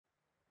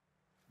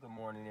Good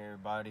morning,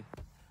 everybody.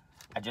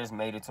 I just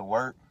made it to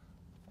work.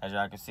 As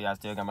y'all can see, I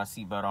still got my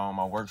seatbelt on,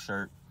 my work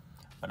shirt.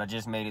 But I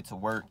just made it to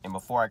work. And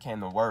before I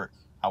came to work,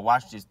 I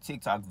watched this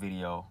TikTok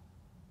video.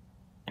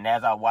 And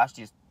as I watched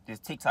this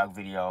TikTok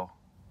video,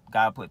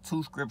 God put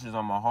two scriptures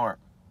on my heart.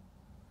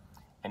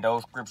 And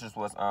those scriptures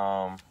was,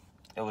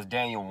 it was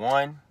Daniel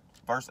 1,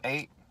 verse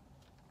 8.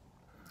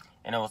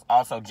 And it was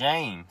also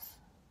James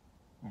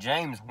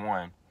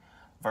 1,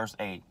 verse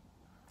 8.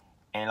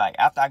 And like,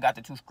 after I got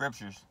the two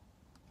scriptures,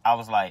 I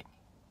was like,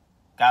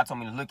 God told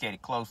me to look at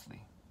it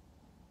closely.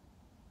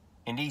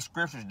 And these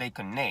scriptures, they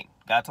connect.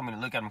 God told me to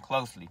look at them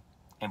closely.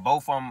 And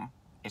both of them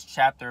is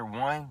chapter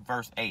 1,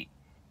 verse 8.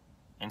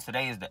 And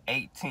today is the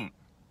 18th.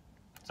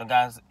 So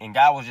guys, and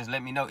God was just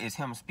letting me know it's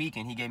him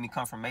speaking. He gave me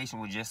confirmation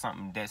with just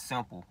something that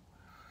simple.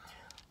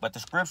 But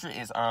the scripture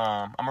is,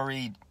 I'm going to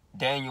read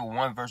Daniel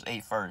 1, verse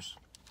 8 first.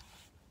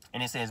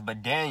 And it says,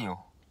 but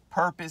Daniel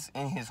purposed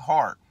in his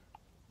heart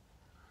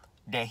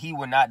that he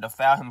would not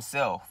defile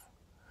himself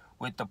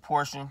with the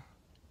portion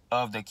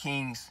of the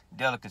king's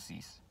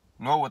delicacies,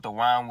 nor with the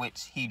wine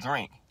which he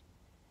drank.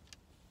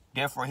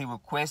 Therefore he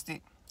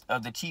requested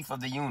of the chief of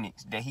the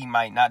eunuchs that he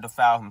might not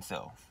defile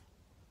himself.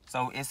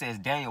 So it says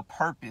Daniel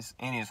purposed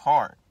in his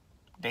heart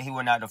that he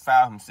would not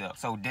defile himself.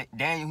 So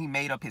Daniel, he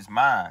made up his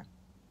mind.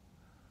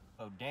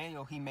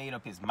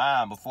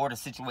 Before the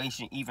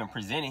situation even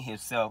presented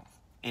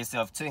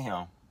itself to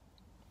him.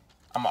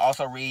 I'm going to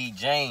also read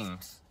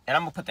James, and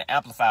I'm going to put the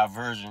amplified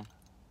version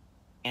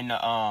in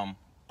the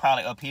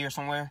probably up here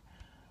somewhere,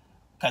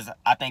 because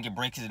I think it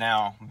breaks it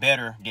down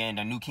better than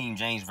the New King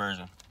James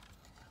Version.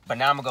 But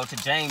now I'm going to go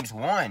to James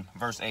 1,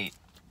 verse 8.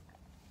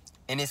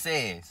 And it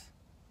says,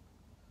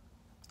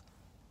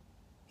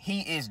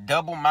 he is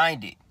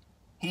double-minded.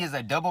 He is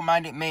a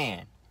double-minded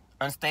man,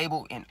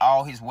 unstable in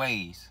all his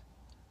ways.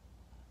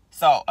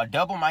 So a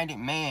double-minded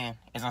man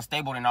is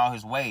unstable in all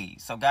his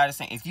ways. So God is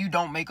saying, if you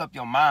don't make up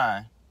your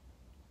mind,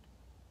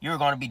 you're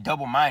going to be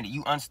double-minded.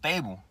 You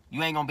unstable.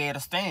 You ain't going to be able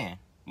to stand.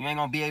 You ain't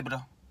going to be able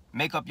to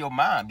make up your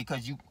mind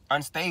because you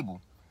unstable.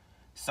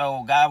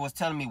 So God was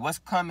telling me what's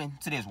coming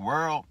to this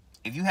world.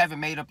 If you haven't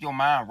made up your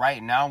mind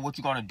right now what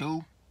you're going to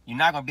do, you're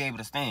not going to be able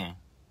to stand.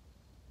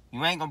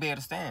 You ain't going to be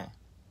able to stand.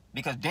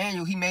 Because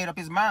Daniel, he made up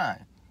his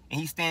mind. And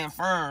he stand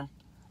firm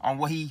on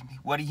what he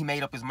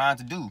made up his mind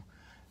to do.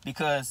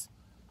 Because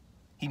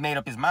he made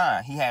up his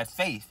mind. He had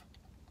faith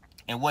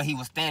in what he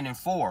was standing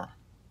for.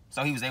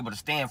 So he was able to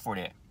stand for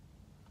that.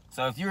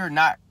 So if you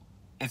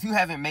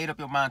haven't made up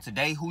your mind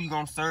today who you're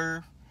going to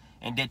serve,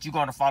 and that you're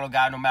going to follow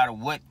God no matter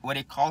what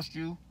it costs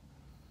you,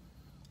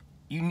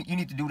 you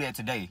need to do that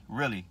today,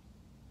 really.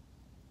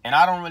 And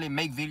I don't really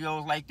make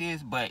videos like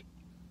this, but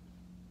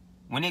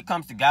when it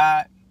comes to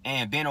God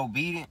and being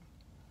obedient,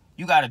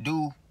 you got to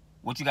do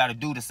what you got to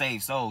do to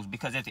save souls.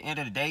 Because at the end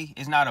of the day,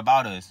 it's not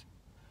about us.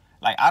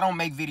 Like, I don't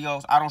make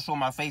videos, I don't show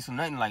my face or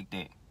nothing like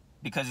that,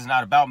 because it's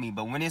not about me.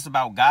 But when it's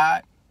about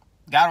God,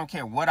 God don't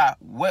care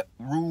what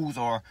rules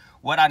or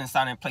what I done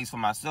signed in place for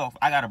myself.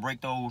 I got to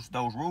break those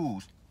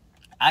rules.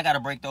 I got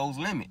to break those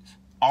limits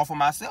off of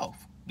myself,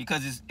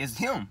 because it's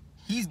him.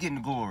 He's getting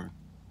the glory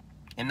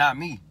and not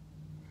me.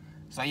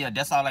 So yeah,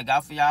 that's all I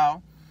got for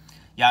y'all.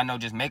 Y'all know,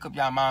 just make up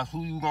y'all minds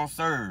who you gonna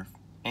serve,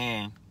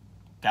 and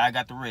God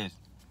got the rest.